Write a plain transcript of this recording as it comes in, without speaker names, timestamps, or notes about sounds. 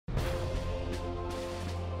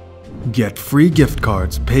Get free gift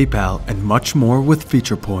cards, PayPal, and much more with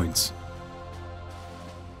feature points.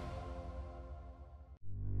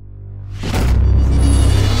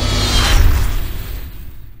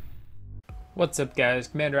 What's up guys,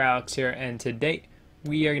 Commander Alex here, and today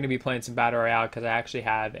we are going to be playing some Battle Royale because I actually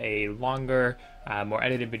have a longer, more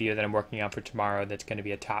edited video that I'm working on for tomorrow that's going to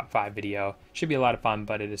be a top 5 video. Should be a lot of fun,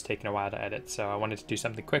 but it is taking a while to edit, so I wanted to do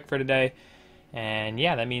something quick for today, and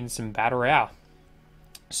yeah, that means some Battle Royale.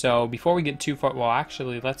 So before we get too far, well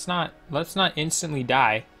actually, let's not instantly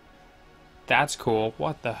die. That's cool.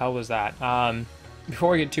 What the hell was that?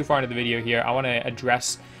 Before we get too far into the video here, I want to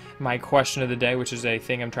address my question of the day, which is a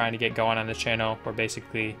thing I'm trying to get going on this channel, where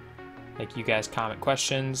basically like you guys comment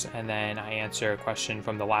questions and then I answer a question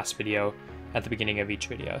from the last video at the beginning of each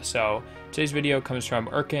video. So today's video comes from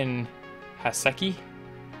Erkin Haseki.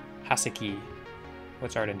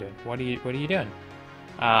 What's Arden doing? What are you doing?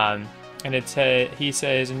 And he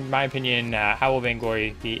says, in my opinion, how will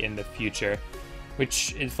Vainglory be in the future?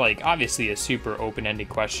 Which is like obviously a super open-ended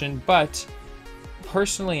question, but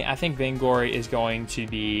personally, I think Vainglory is going to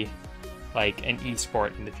be like an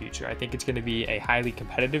esport in the future. I think it's going to be a highly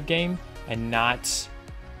competitive game and not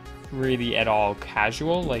really at all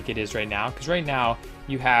casual like it is right now. Because right now,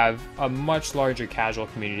 you have a much larger casual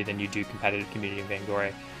community than you do competitive community in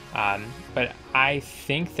Vainglory. But I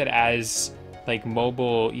think that as like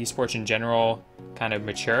mobile esports in general kind of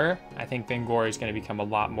mature, I think Vainglory is going to become a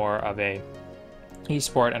lot more of a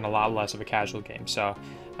esport and a lot less of a casual game. So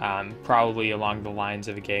probably along the lines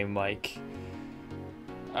of a game like,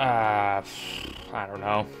 I don't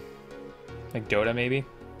know, like Dota maybe?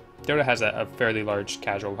 Dota has a fairly large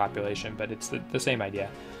casual population, but it's the same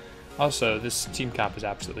idea. Also, this team comp is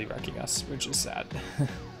absolutely wrecking us, which is sad.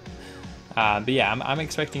 But yeah, I'm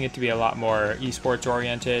expecting it to be a lot more esports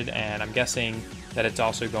oriented, and I'm guessing that it's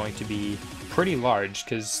also going to be pretty large,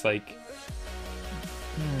 because like,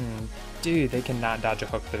 dude, they cannot dodge a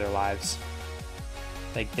hook for their lives.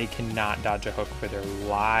 Like, they cannot dodge a hook for their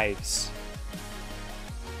lives.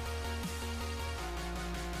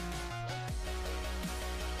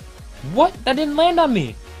 What? That didn't land on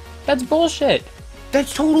me. That's bullshit.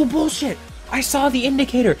 That's total bullshit. I saw the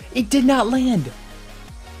indicator. It did not land.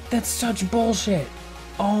 That's such bullshit.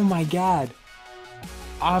 Oh my god.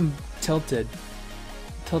 I'm tilted.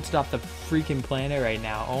 Tilted off the freaking planet right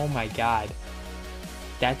now. Oh my god.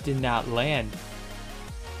 That did not land.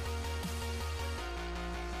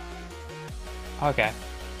 Okay.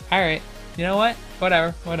 Alright. You know what?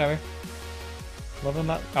 Whatever.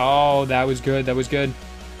 Level up. Oh, that was good. That was good.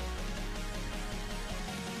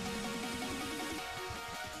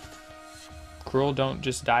 Cruel, don't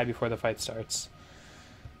just die before the fight starts.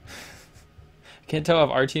 I can't tell if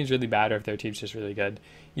our team's really bad or if their team's just really good.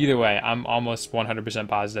 Either way, I'm almost 100%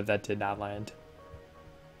 positive that did not land.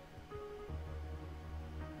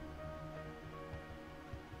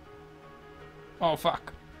 Oh,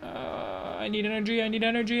 fuck. I need energy, I need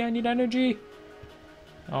energy, I need energy.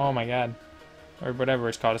 Oh my god. Or whatever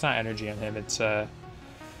it's called. It's not energy on him, it's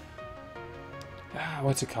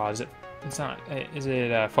what's it called? Is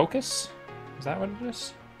it focus? Is that what it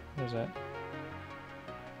is? What is it?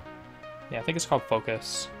 Yeah, I think it's called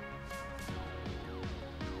focus.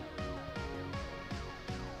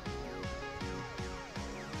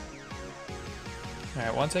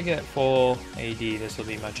 Alright, once I get full AD, this will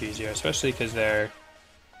be much easier, especially because they're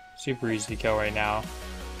super easy to kill right now.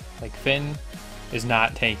 Like, Finn is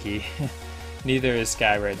not tanky. Neither is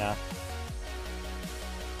Sky right now.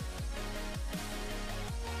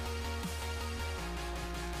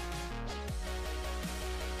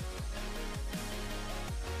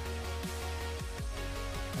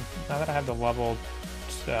 Now that I have the level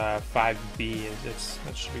 5B,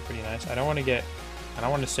 that should be pretty nice. I don't want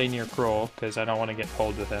to stay near Cruel because I don't want to get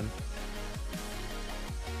pulled with him.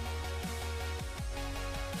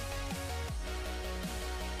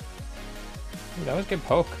 Ooh, that was good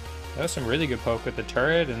poke. That was some really good poke with the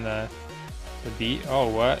turret and the beat. Oh,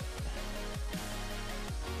 what?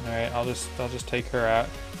 All right, I'll just take her out.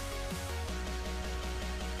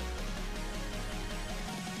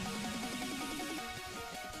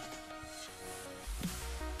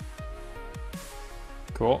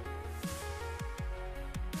 Cool.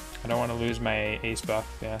 I don't want to lose my ace buff.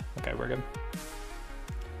 Yeah, okay, we're good.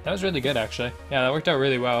 That was really good, actually. Yeah, that worked out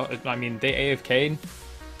really well. I mean, they AFK'd,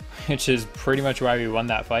 which is pretty much why we won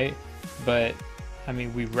that fight. But, I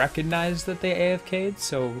mean, we recognized that they AFK'd,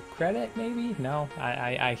 so credit, maybe? No,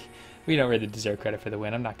 we don't really deserve credit for the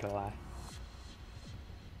win, I'm not gonna lie.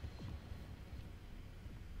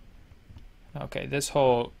 Okay, this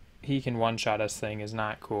whole he can one-shot us thing is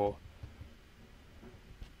not cool.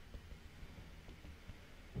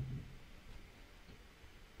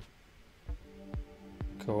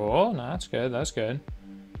 Cool. No, that's good. That's good.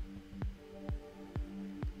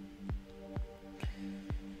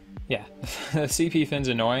 Yeah, CP Finn's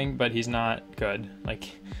annoying, but he's not good. Like,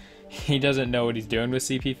 he doesn't know what he's doing with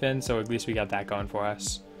CP Finn, so at least we got that going for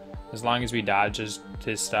us. As long as we dodge his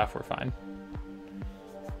stuff, we're fine.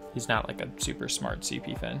 He's not like a super smart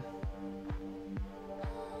CP Finn.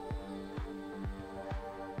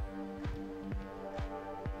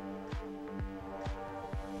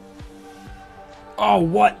 Oh,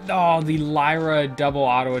 what? Oh, the Lyra double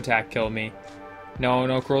auto attack killed me. No,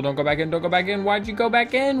 no, Cruel, don't go back in, don't go back in. Why'd you go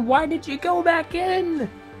back in? Why did you go back in?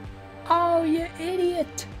 Oh, you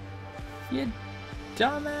idiot. You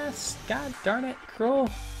dumbass. God darn it, Cruel.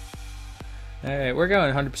 Alright, we're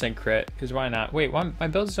going 100% crit, because why not? Wait, why, my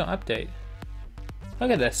builds don't update.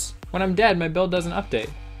 Look at this. When I'm dead, my build doesn't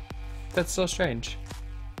update. That's so strange.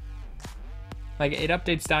 Like, it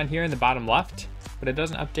updates down here in the bottom left, but it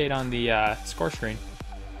doesn't update on the score screen.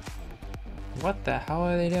 What the hell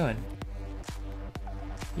are they doing?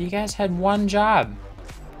 You guys had one job.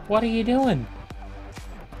 What are you doing?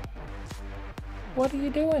 What are you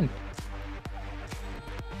doing?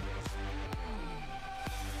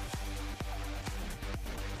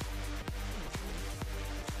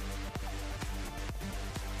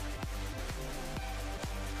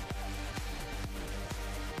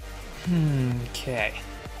 Okay.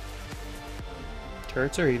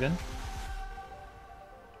 Turrets are even.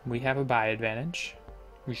 We have a buy advantage.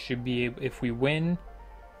 We should be able, if we win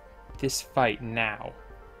this fight now,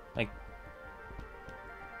 like,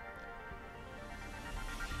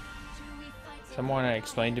 someone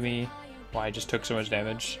explain to me why I just took so much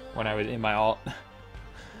damage when I was in my ult.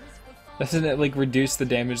 Doesn't it like reduce the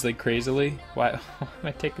damage like crazily? Why am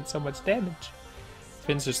I taking so much damage?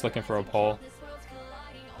 Finn's just looking for a pull.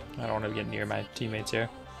 I don't want to get near my teammates here.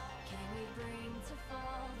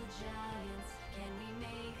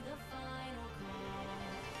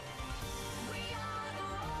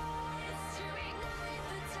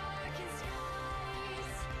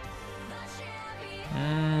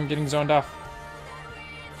 Getting zoned off.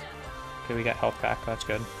 Okay, we got health pack. That's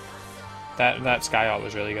good. That Sky ult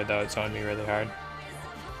was really good though. It zoned me really hard.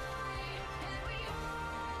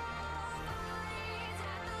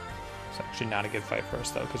 It's actually not a good fight for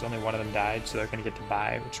us though, because only one of them died, so they're going to get to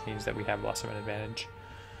buy, which means that we have less of an advantage.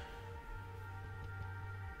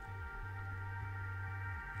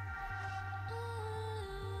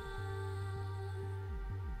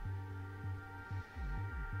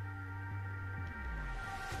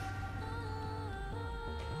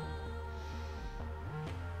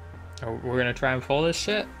 Oh, we're going to try and pull this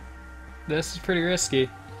shit? This is pretty risky.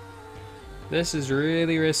 This is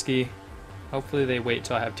really risky. Hopefully they wait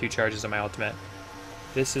till I have 2 charges on my ultimate.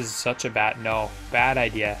 This is such a bad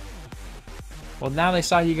idea. Well, now they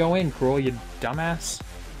saw you go in, Cruel, you dumbass.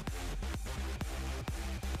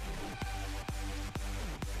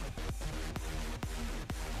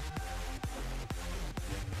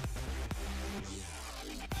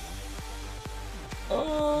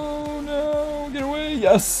 Oh no, get away,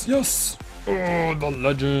 yes, yes. Oh, the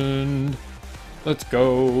legend. Let's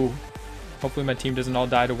go. Hopefully my team doesn't all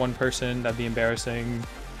die to one person. That'd be embarrassing.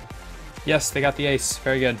 Yes, they got the ace.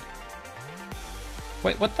 Very good.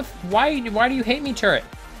 Wait, what the? Why do you hate me, turret?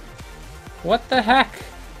 What the heck?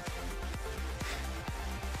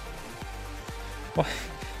 What?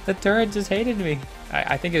 The turret just hated me.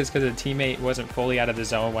 I think it was because the teammate wasn't fully out of the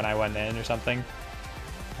zone when I went in or something.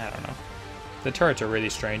 I don't know. The turrets are really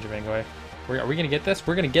strange, Vainglory. Are we gonna get this?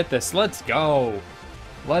 We're gonna get this. Let's go.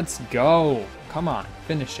 Let's go. Come on,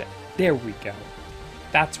 finish it. There we go.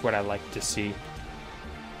 That's what I like to see.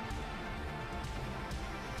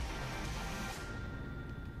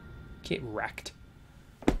 Get wrecked.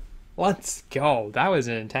 Let's go. That was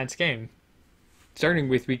an intense game. Starting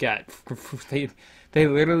with, we got... They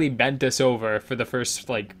literally bent us over for the first,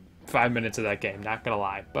 like, 5 minutes of that game. Not gonna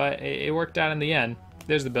lie. But it worked out in the end.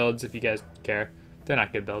 There's the builds if you guys care. They're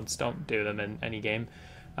not good builds. Don't do them in any game.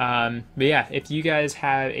 But yeah, if you guys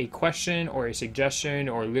have a question or a suggestion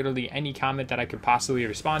or literally any comment that I could possibly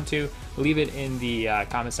respond to, leave it in the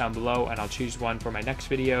comments down below and I'll choose one for my next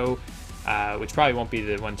video, which probably won't be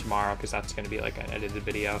the one tomorrow because that's going to be like an edited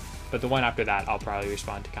video. But the one after that, I'll probably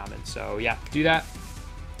respond to comments. So yeah, do that.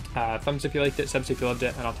 Thumbs if you liked it, subs if you loved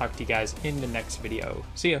it, and I'll talk to you guys in the next video.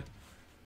 See ya!